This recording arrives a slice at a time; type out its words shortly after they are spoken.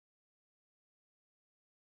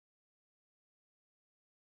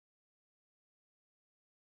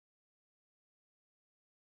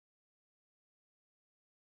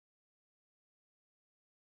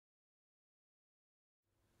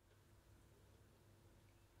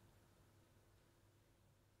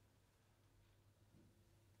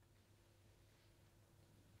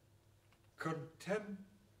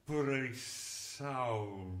contemporary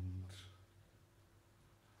sound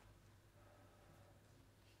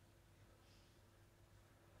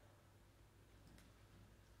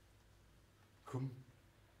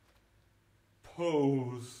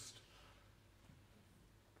composed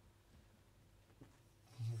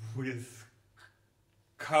with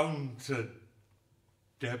counter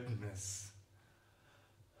depthness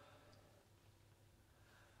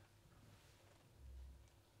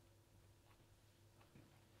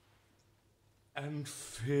and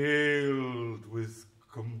filled with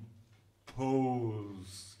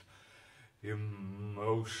composed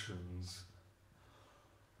emotions.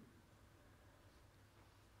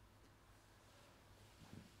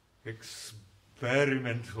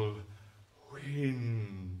 Experimental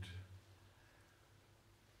wind,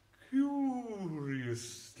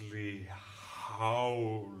 curiously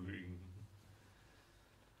howling,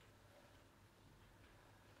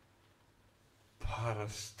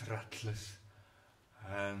 parastratless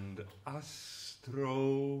and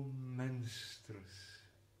astromenstrous.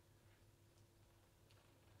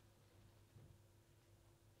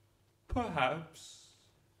 Perhaps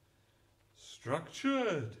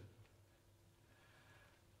structured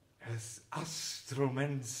as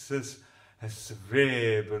astromenses as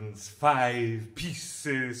Weber's 5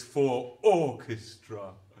 pieces for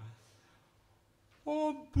orchestra,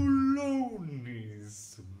 or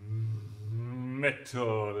Bologna's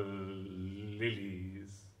metal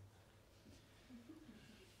lilies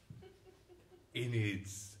in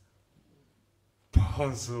its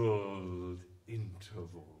puzzled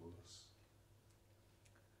intervals,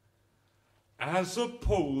 as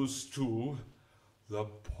opposed to the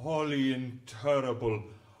polyinterval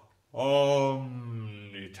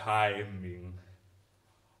omnitiming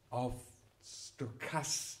of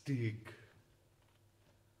stochastic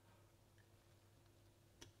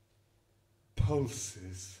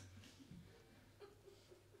pulses.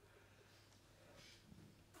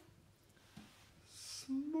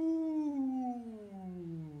 Smooth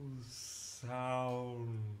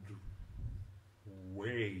sound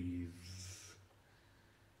waves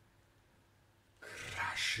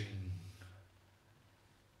crashing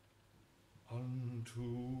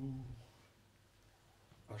onto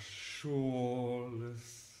a shoreless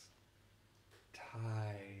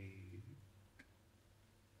tide.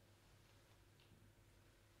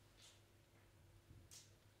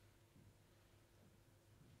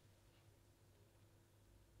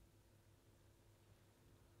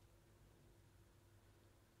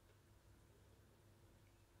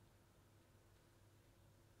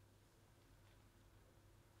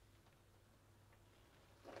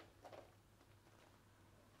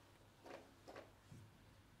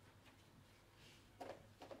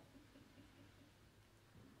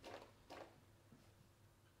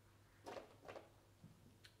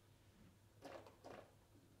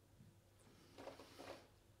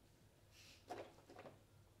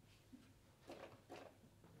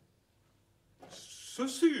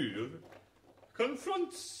 Saussure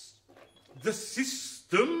confronts the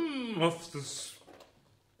system of the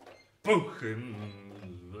spoken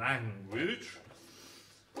language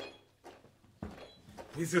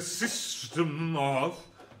with a system of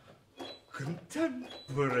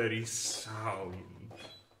contemporary sound.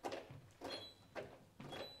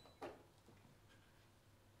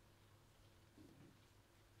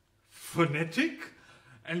 Phonetic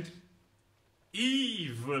and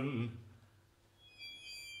even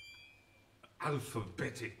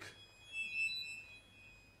alphabetic,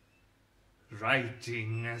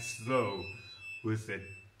 writing as though with the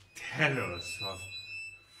telos of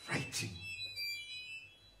writing,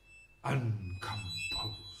 uncomposed.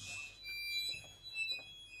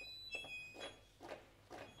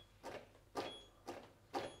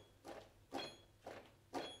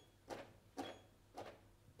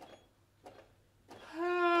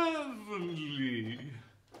 Heavenly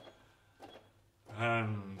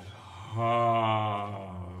and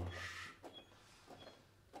harsh.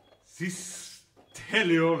 This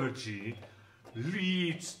teleology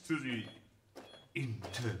leads to the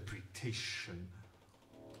interpretation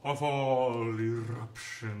of all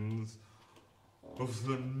eruptions of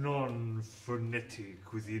the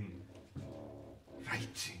non-phonetic within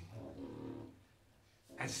writing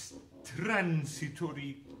as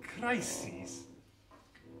transitory crises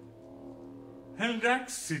and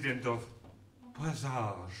accident of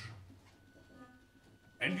passage.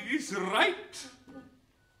 And it is right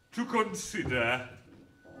to consider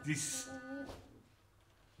this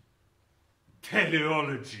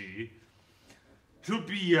teleology to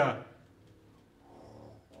be a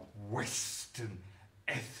Western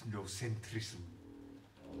ethnocentrism,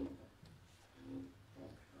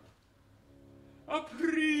 a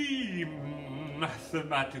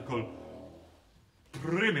pre-mathematical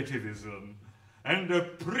primitivism and a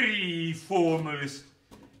pre-formalist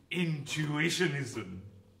intuitionism.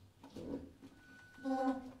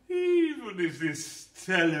 Even if this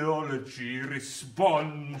teleology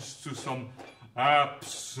responds to some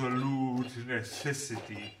absolute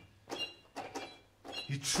necessity,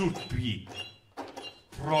 it should be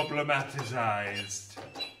problematized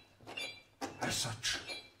as such.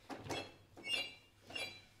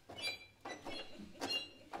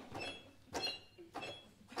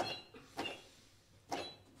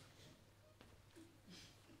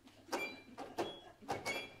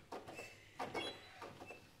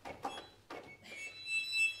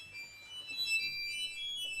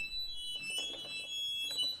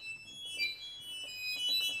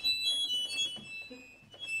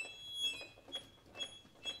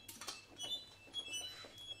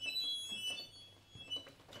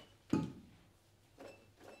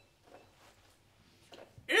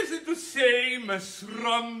 Is it the same as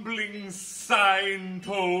rumbling sine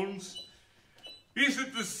tones? Is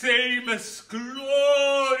it the same as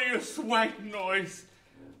glorious white noise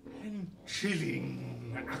and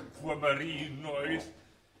chilling aquamarine noise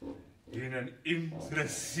in an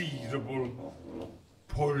intercedable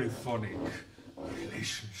polyphonic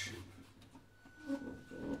relationship?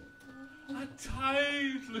 A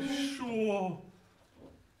tideless shore,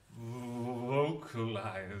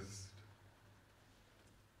 vocalized.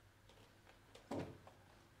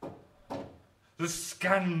 The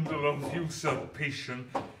scandal of usurpation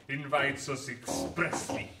invites us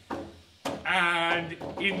expressly and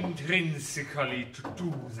intrinsically to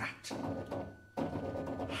do that.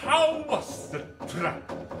 How was the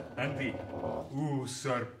trap and the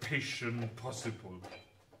usurpation possible?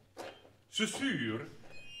 Saussure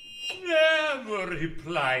never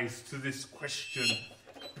replies to this question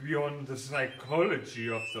beyond the psychology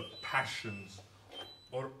of the passions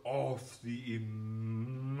or of the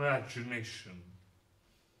imagination.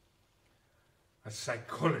 A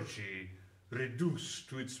psychology reduced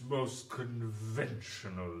to its most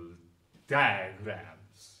conventional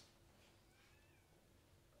diagrams.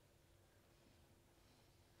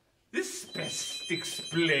 This best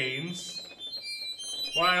explains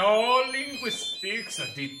why all linguistics, a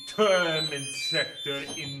determined sector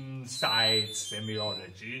inside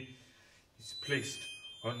semiology, is placed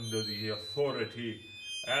under the authority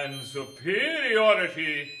and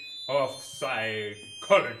superiority of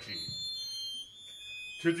psychology.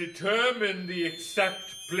 To determine the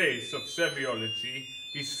exact place of semiology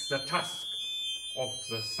is the task of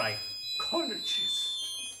the psychologist.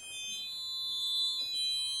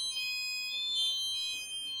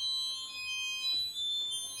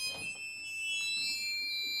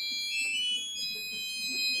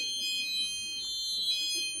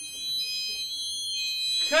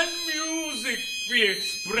 Can music be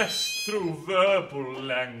expressed through verbal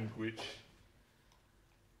language?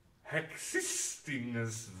 Existing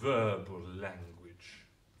as verbal language?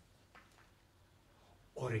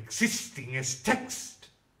 Or existing as text?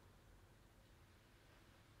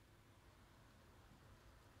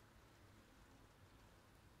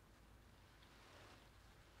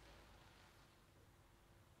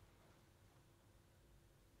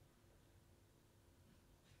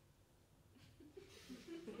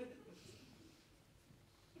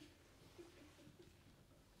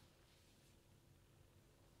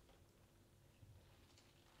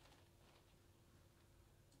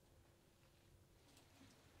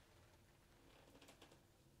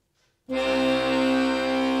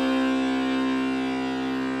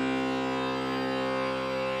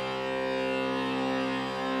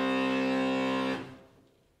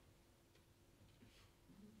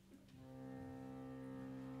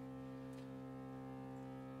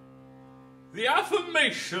 The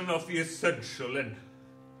affirmation of the essential and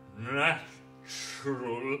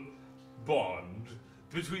natural bond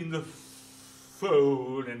between the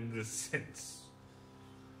phone and the sense,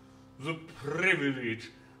 the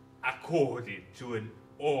privilege accorded to an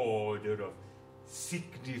order of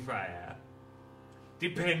signifier,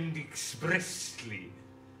 depend expressly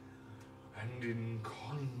and in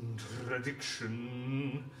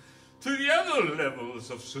contradiction to the other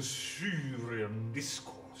levels of Saussurean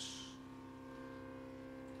discourse.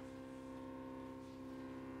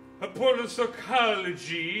 Upon a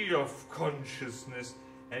psychology of consciousness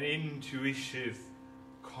and intuitive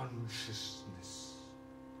consciousness.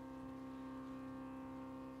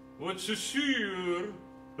 What Saussure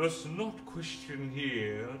does not question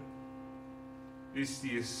here is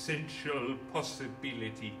the essential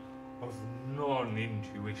possibility of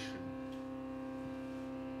non-intuition.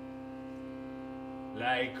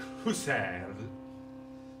 Like Husserl,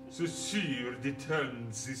 Saussure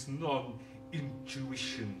determines this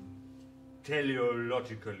non-intuition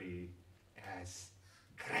teleologically as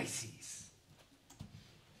crises.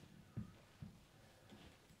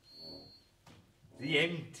 The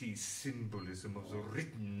empty symbolism of the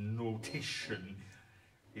written notation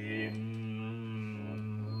in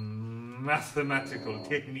mathematical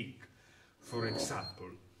technique, for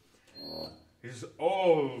example, is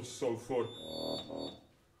also for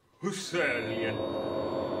Husserlian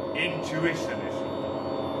intuitionism,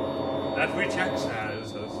 that which acts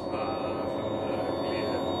as far from the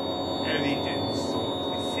clear evidence of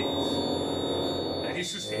the sense. That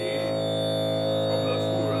is to say, from the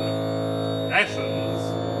full lessons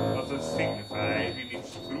of the signified in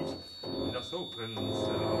its truth, thus opens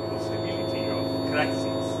the possibility of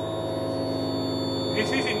crisis. This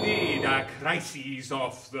is indeed a crisis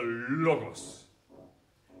of the Logos.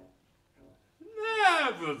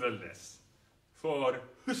 Nevertheless, for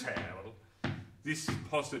Husserl, this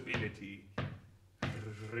possibility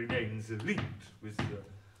remains linked with the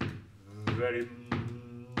very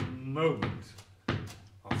moment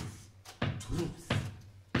of truth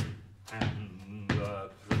and the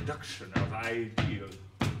production of ideal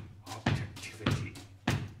objectivity.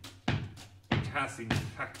 It has, in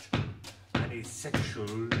fact, an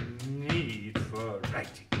essential need for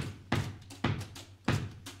writing.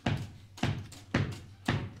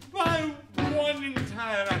 By one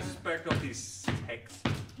entire aspect of this text,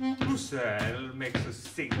 Husserl makes us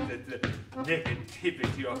think that the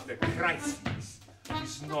negativity of the crisis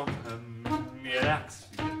is not a mere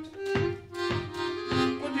accident.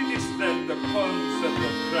 But it is then the concept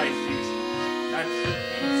of crisis that should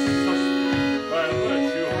be sustained by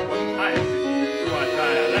virtue of what ties it to a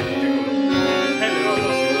dialectical,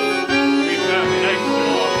 teleological determination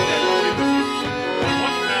of negativity. On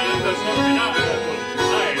one hand, the undeniable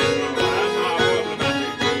ideal as our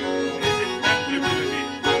problematic is intangibility,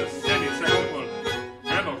 the semi-sexual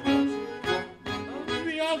democrats. On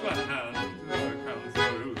the other hand, comes the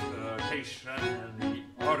rotation and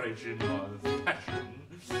the origin of passion,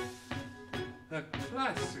 the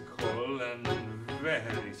classical and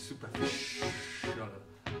very superficial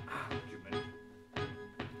argument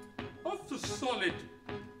of the solid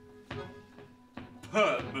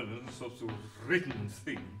permanence of the written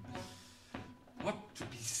thing ought to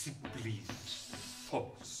be simply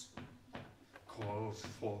false, calls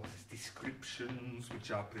forth descriptions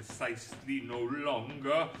which are precisely no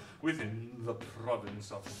longer within the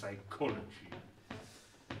province of psychology.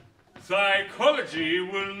 Psychology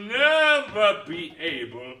will never be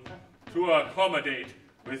able to accommodate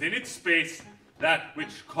within its space that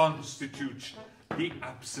which constitutes the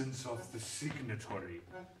absence of the signatory,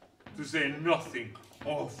 to say nothing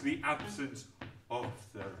of the absence of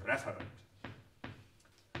the referent.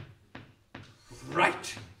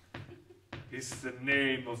 Right is the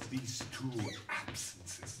name of these two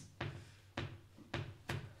absences.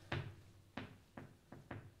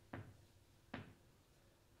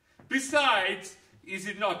 Besides, is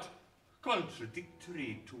it not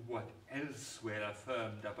contradictory to what elsewhere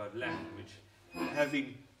affirmed about language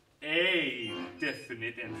having a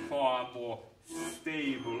definite and far more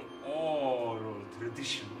stable oral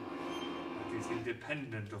tradition that is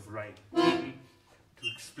independent of writing, to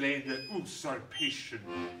explain the usurpation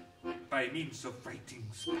by means of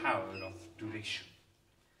writing's power of duration,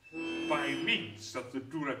 by means of the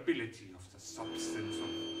durability of the substance of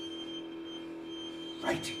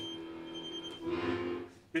writing?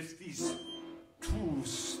 If these two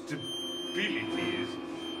stabilities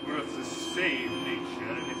were of the same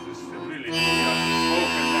nature, and if the stability of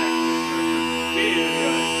spoken language were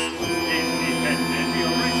superior, independent, the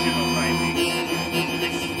original writing is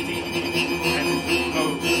distinct and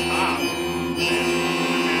flows out, then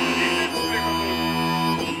an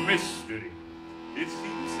inexplicable mystery. It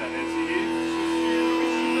seems that as if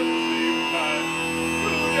Saussure at the same time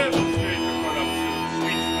will demonstrate the corruption of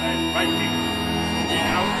speech by writing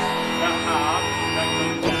without the harm that the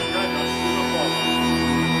latter does to the former.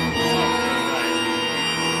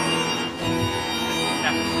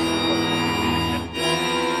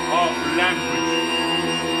 Of language.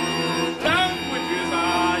 Languages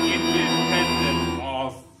are independent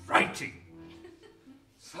of writing.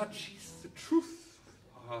 Such is the truth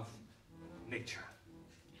of nature.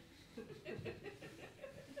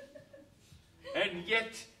 And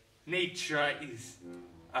yet, nature is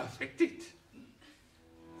affected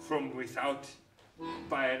from without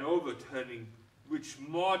by an overturning which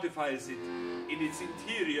mortifies it in its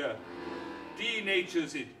interior,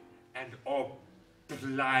 denatures it, and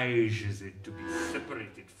obliges it to be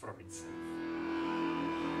separated from itself.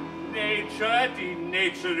 nature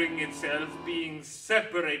denaturing itself, being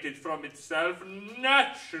separated from itself,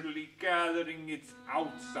 naturally gathering its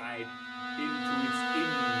outside into its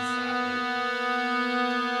inside.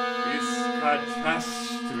 This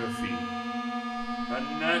catastrophe, a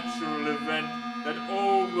natural event that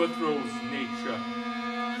overthrows nature,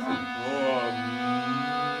 or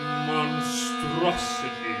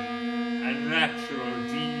monstrosity, a natural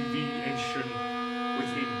deviation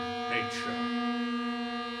within nature.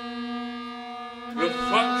 The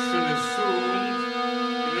function assumed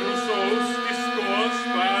in Rousseau's discourse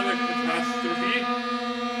by the catastrophe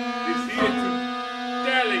is here to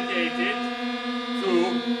delegate it to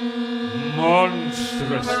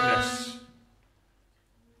monstrousness.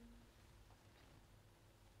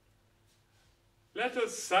 Let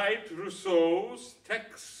us cite Rousseau's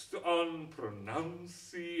text on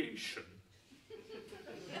pronunciation.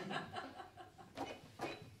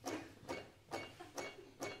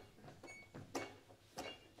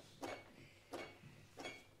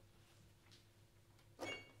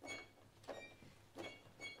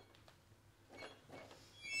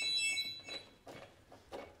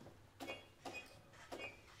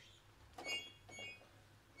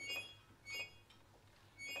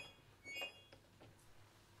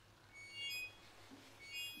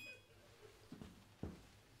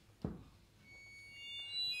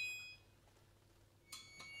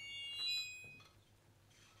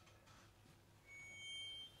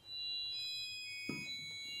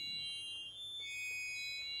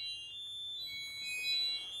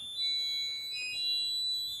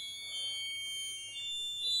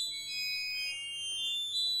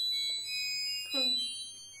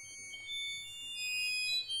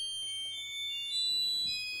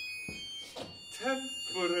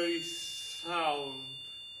 Temporary sound.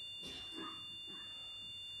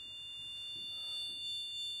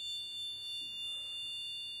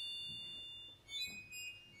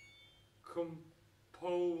 Composed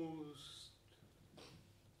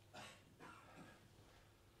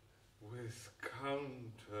with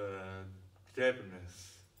counter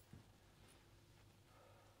debtness.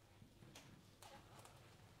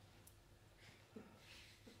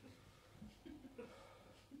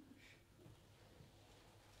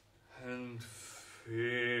 And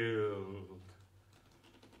filled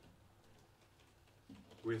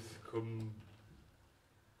with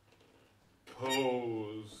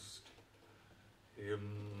composed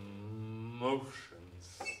emotions.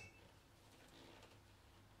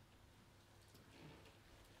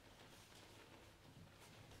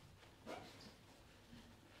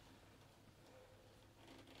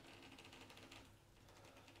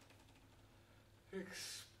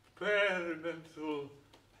 Experimental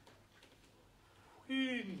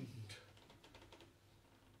wind,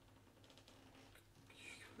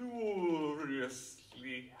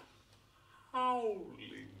 curiously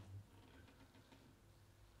howling.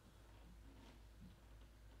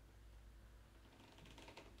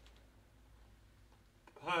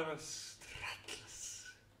 Parastratless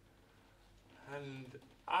and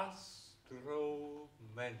astromenstrous.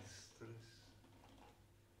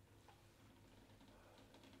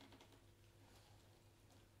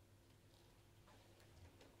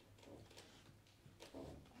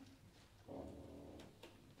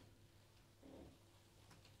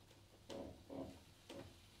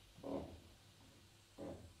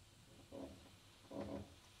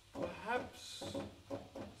 Perhaps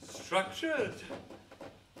structured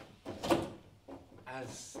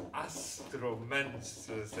as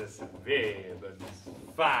astromenstrous as Weber's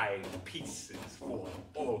 5 pieces for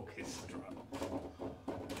orchestra,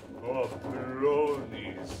 or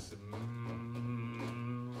Brony's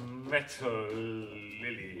metal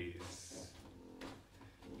lilies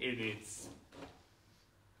in its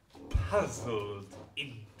puzzled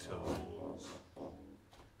intervals.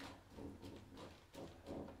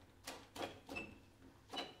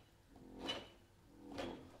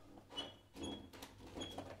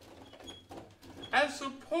 As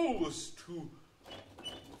opposed to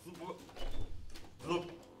the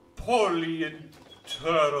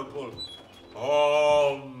polyinterable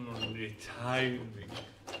omnitiming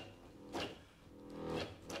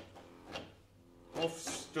of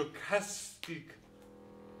stochastic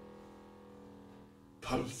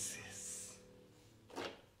pulses.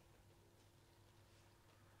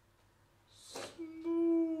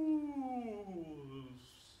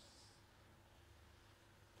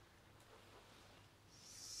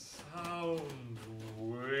 Sound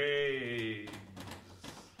waves.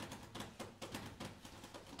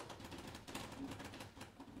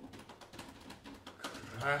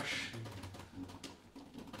 Crashing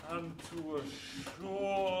onto a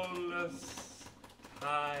shoreless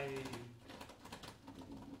tide.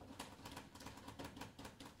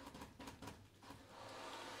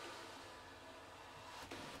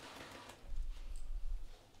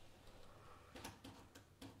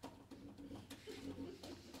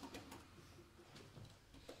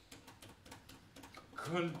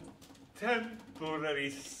 Contemporary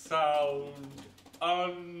sound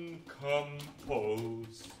uncomposed,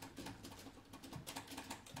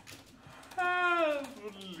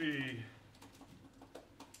 heavenly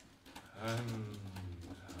and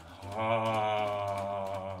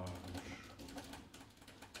harsh.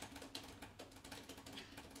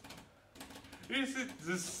 Is it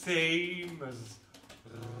the same as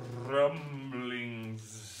rumbling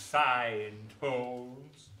sine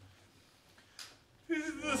tones? Is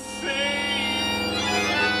it the same as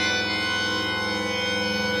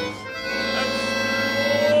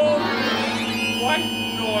snoring white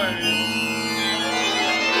noise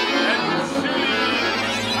and chilly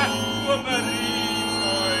aquamarine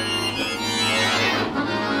noise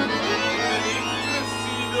and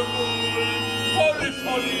imperceivable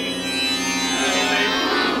polyphony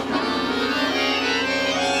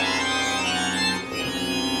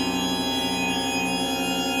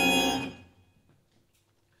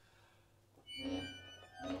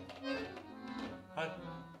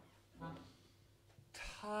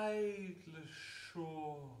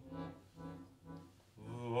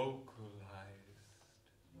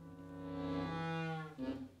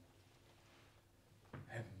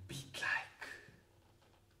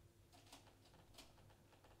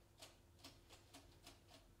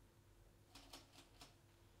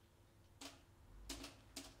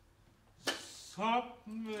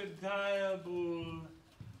submediable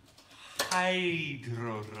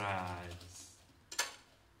hydrorads,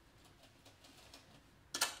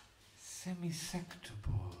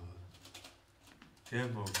 semisectable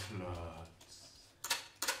democlots,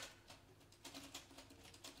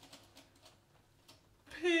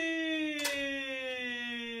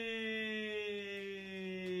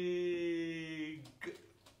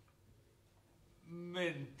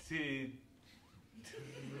 pigmented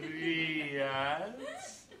triads,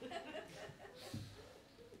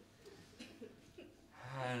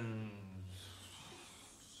 and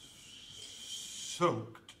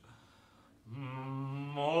soaked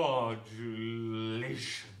modulations.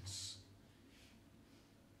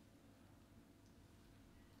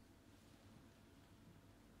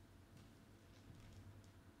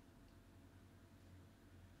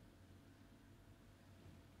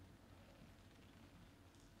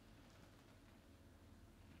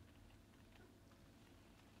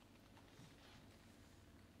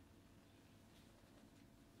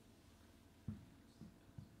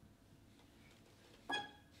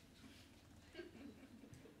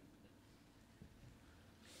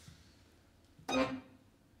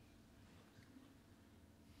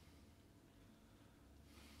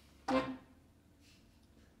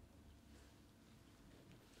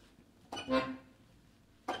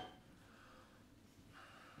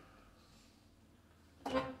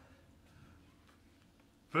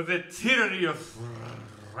 But the tyranny of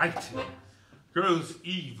writing goes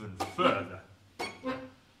even further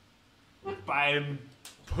by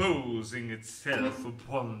imposing itself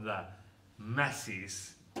upon the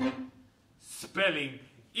masses, spelling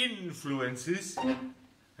influences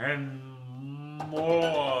and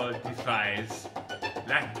modifies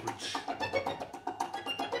language.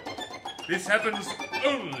 This happens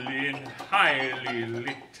only in highly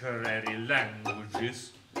literary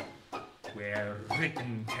languages, where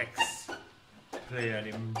written texts play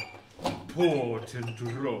an important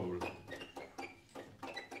role.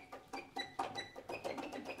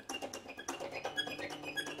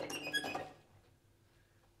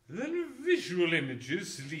 Then visual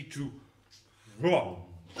images lead to wrong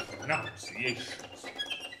pronunciations.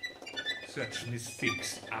 Such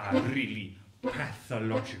mistakes are really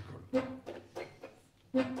pathological.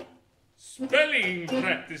 Spelling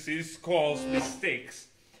practices cause mistakes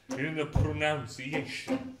in the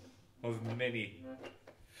pronunciation of many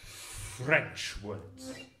French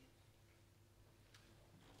words.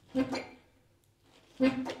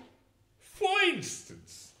 For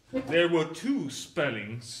instance, there were two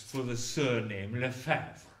spellings for the surname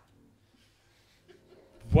Lefebvre.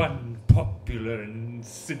 One popular and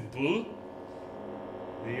simple,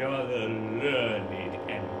 the other learned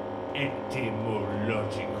and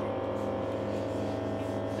etymological.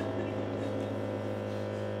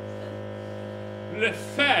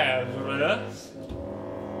 Lefebvre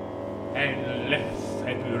and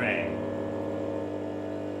Lefebvre,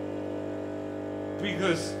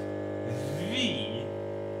 because thee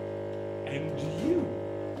and you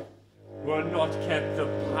were not kept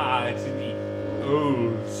apart in the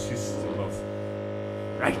old system of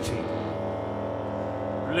writing.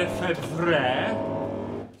 Lefebvre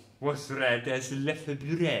was read as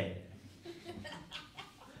Lefebvre,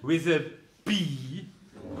 with a B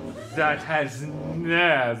that has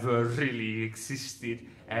never really existed,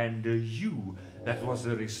 and a U that was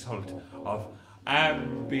a result of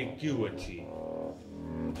ambiguity.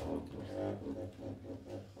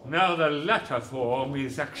 Now the latter form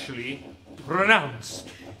is actually pronounced.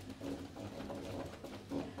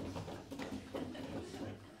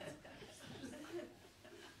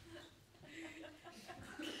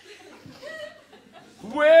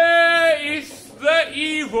 Where is the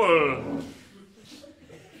evil?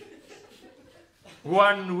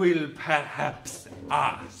 One will perhaps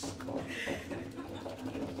ask.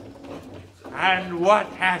 And what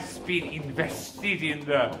has been invested in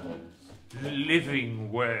the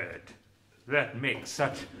living word that makes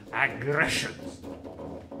such aggressions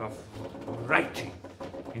of writing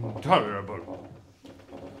intolerable?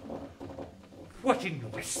 What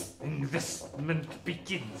investment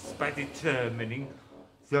begins by determining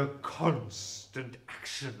the constant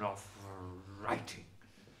action of writing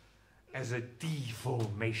as a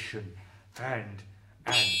deformation and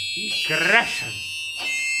an aggression?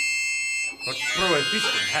 But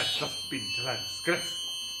prohibition has thus been transgressed.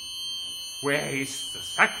 Where is the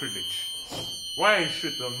sacrilege? Why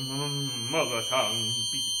should the mother tongue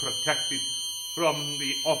be protected from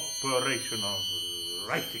the operation of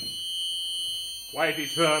writing? Why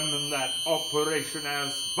determine that operation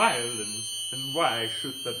as violence, and why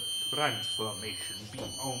should the transformation be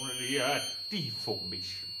only a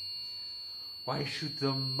deformation? Why should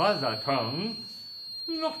the mother tongue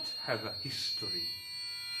not have a history?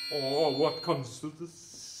 Or what comes to the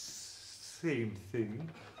same thing,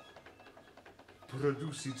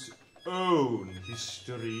 produce its own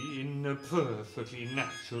history in a perfectly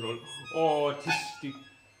natural, artistic,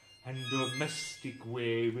 and domestic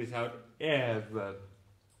way without ever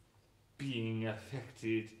being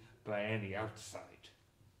affected by any outside?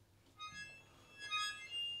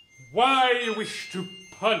 Why wish to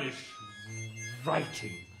punish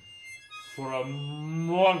writing for a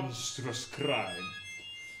monstrous crime,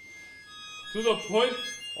 to the point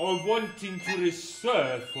of wanting to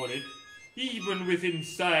reserve for it, even within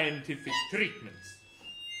scientific treatments,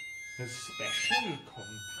 a special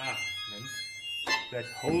compartment that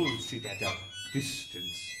holds it at a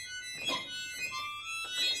distance?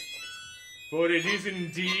 For it is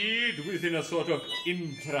indeed within a sort of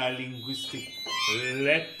intralinguistic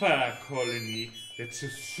leper colony that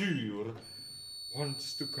Saussure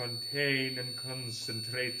wants to contain and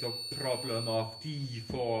concentrate the problem of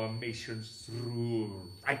deformations through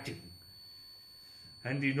writing.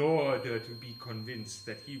 And in order to be convinced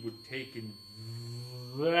that he would take in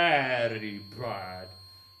very bad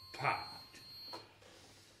part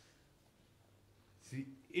the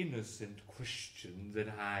innocent question that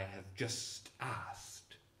I have just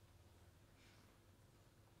asked.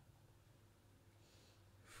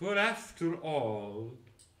 For after all,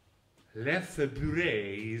 Lefebvre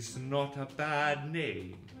is not a bad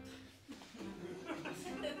name.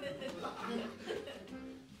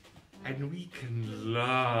 And we can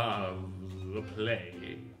love the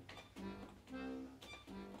play.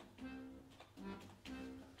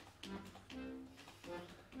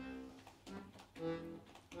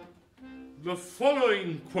 The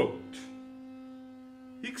following quote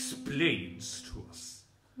explains to us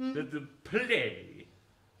that the play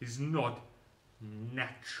is not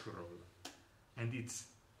natural, and its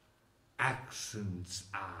accents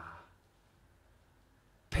are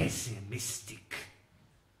pessimistic.